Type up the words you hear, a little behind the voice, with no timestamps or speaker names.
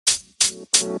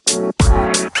Good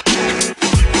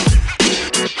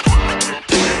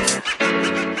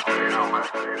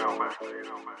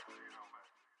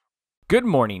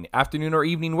morning, afternoon, or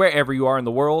evening, wherever you are in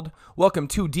the world. Welcome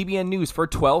to DBN News for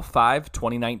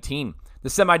 12/5/2019, the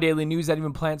semi-daily news that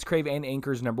even plants crave and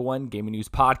Anchor's #1 gaming news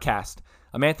podcast.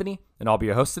 I'm Anthony, and I'll be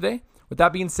your host today. With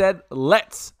that being said,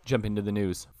 let's jump into the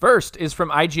news. First is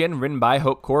from IGN, written by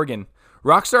Hope Corrigan.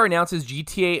 Rockstar announces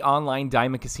GTA Online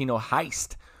Diamond Casino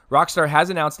Heist. Rockstar has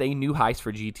announced a new heist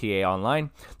for GTA Online,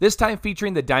 this time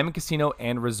featuring the Diamond Casino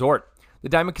and Resort. The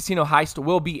Diamond Casino Heist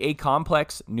will be a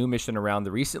complex new mission around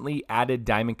the recently added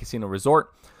Diamond Casino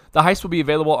Resort. The heist will be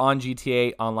available on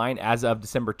GTA Online as of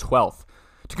December 12th.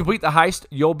 To complete the heist,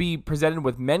 you'll be presented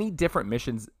with many different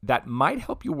missions that might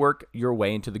help you work your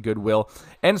way into the goodwill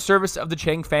and service of the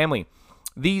Chang family.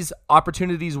 These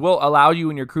opportunities will allow you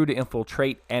and your crew to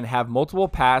infiltrate and have multiple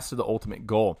paths to the ultimate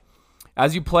goal.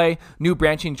 As you play, new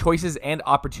branching choices and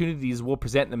opportunities will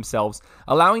present themselves,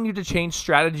 allowing you to change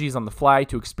strategies on the fly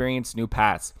to experience new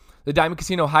paths. The Diamond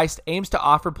Casino Heist aims to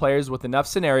offer players with enough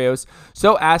scenarios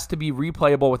so as to be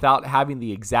replayable without having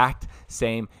the exact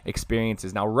same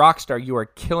experiences. Now, Rockstar, you are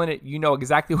killing it. You know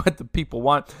exactly what the people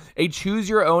want. A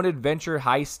choose-your-own-adventure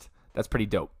heist. That's pretty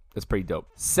dope.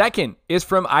 Second is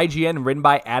from IGN, written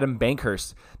by Adam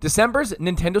Bankhurst. December's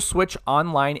Nintendo Switch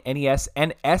Online NES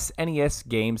and SNES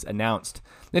games announced.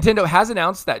 Nintendo has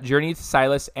announced that Journey to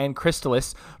Silas and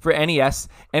Crystalis for NES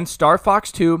and Star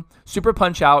Fox 2, Super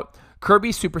Punch-Out!, Kirby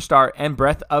Superstar, and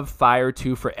Breath of Fire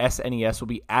 2 for SNES will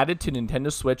be added to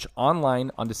Nintendo Switch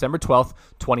Online on December 12th,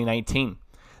 2019.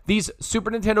 These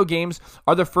Super Nintendo games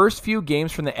are the first few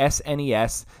games from the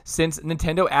SNES since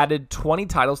Nintendo added 20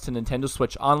 titles to Nintendo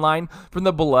Switch Online from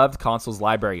the beloved console's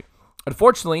library.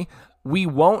 Unfortunately, we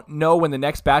won't know when the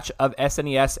next batch of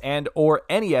SNES and or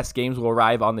NES games will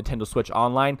arrive on Nintendo Switch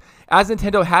Online, as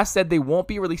Nintendo has said they won't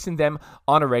be releasing them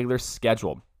on a regular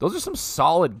schedule. Those are some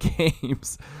solid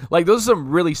games. Those are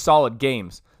some really solid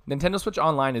games. Nintendo Switch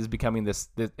Online is becoming this,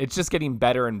 it's just getting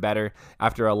better and better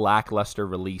after a lackluster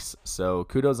release, so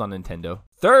kudos on Nintendo.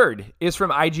 Third is from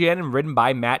IGN and written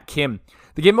by Matt Kim.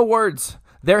 The Game Awards.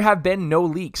 There have been no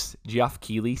leaks, Geoff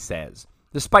Keighley says.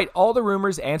 Despite all the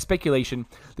rumors and speculation,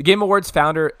 the Game Awards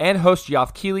founder and host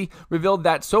Geoff Keighley revealed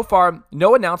that so far,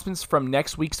 no announcements from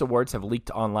next week's awards have leaked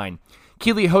online.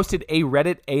 Keighley hosted a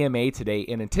Reddit AMA today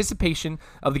in anticipation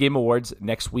of the Game Awards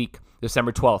next week,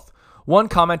 December 12th. One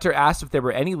commenter asked if there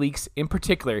were any leaks. In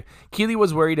particular, Keighley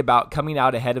was worried about coming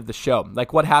out ahead of the show,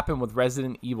 like what happened with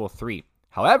Resident Evil 3.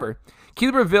 However,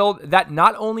 Keighley revealed that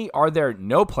not only are there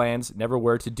no plans, never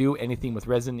were, to do anything with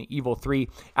Resident Evil 3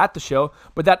 at the show,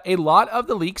 but that a lot of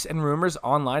the leaks and rumors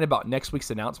online about next week's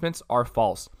announcements are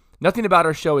false. Nothing about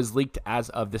our show is leaked as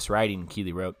of this writing,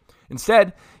 Keighley wrote.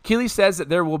 Instead, Keighley says that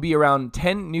there will be around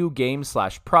 10 new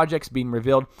games/projects being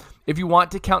revealed if you want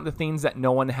to count the things that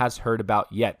no one has heard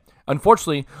about yet.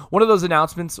 Unfortunately, one of those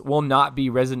announcements will not be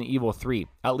Resident Evil 3,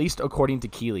 at least according to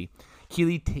Keighley.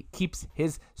 Keighley keeps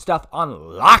his stuff on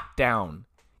lockdown.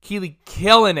 Keighley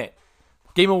killing it.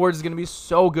 Game Awards is going to be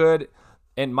so good.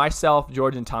 And myself,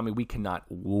 George, and Tommy, we cannot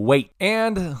wait.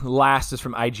 And last is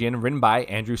from IGN, written by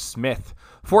Andrew Smith.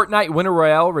 Fortnite Winter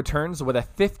Royale returns with a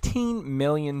 $15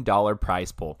 million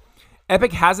prize pool.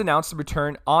 Epic has announced the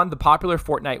return on the popular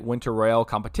Fortnite Winter Royale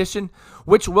competition,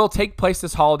 which will take place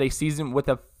this holiday season with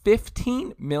a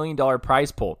 $15 million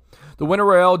prize pool. The Winter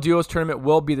Royale Duos tournament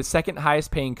will be the second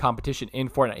highest paying competition in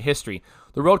Fortnite history.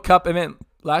 The World Cup event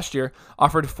last year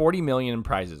offered $40 million in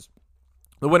prizes.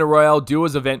 The Winter Royale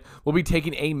Duos event will be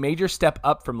taking a major step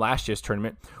up from last year's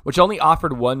tournament, which only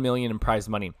offered $1 million in prize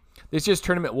money. This year's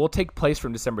tournament will take place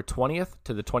from December 20th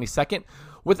to the 22nd,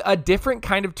 with a different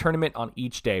kind of tournament on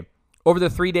each day. Over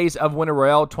the 3 days of Winter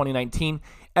Royale 2019,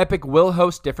 Epic will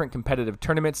host different competitive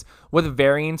tournaments with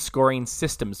varying scoring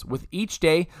systems, with each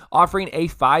day offering a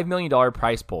 $5 million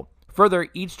prize pool. Further,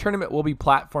 each tournament will be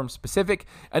platform-specific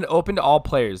and open to all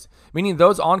players, meaning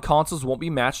those on consoles won't be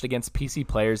matched against PC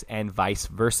players and vice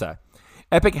versa.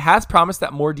 Epic has promised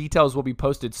that more details will be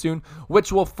posted soon,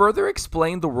 which will further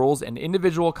explain the rules and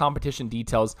individual competition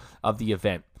details of the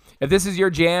event. If this is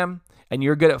your jam and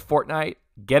you're good at Fortnite,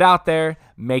 get out there,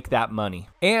 make that money.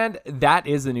 And that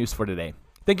is the news for today.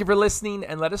 Thank you for listening,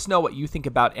 and let us know what you think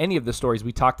about any of the stories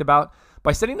we talked about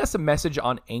by sending us a message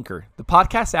on Anchor, the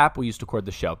podcast app we use to record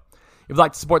the show. If you'd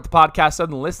like to support the podcast other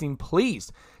than listening,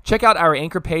 please check out our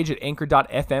Anchor page at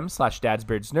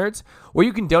anchor.fm/dadsbeardsnerds, where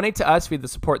you can donate to us via the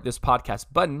support this podcast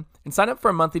button and sign up for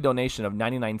a monthly donation of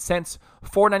 99 cents,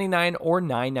 $4.99, or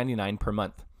 $9.99 per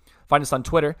month. Find us on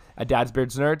Twitter at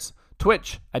dadsbeardsnerds,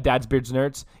 Twitch at Dad's Beards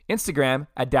Nerds, Instagram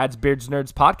at Dad's Beards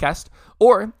Nerds Podcast,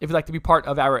 or if you'd like to be part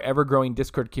of our ever-growing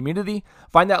Discord community,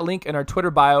 find that link in our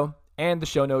Twitter bio and the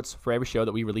show notes for every show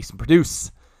that we release and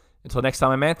produce. Until next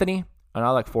time, I'm Anthony, and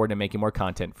I look forward to making more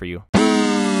content for you.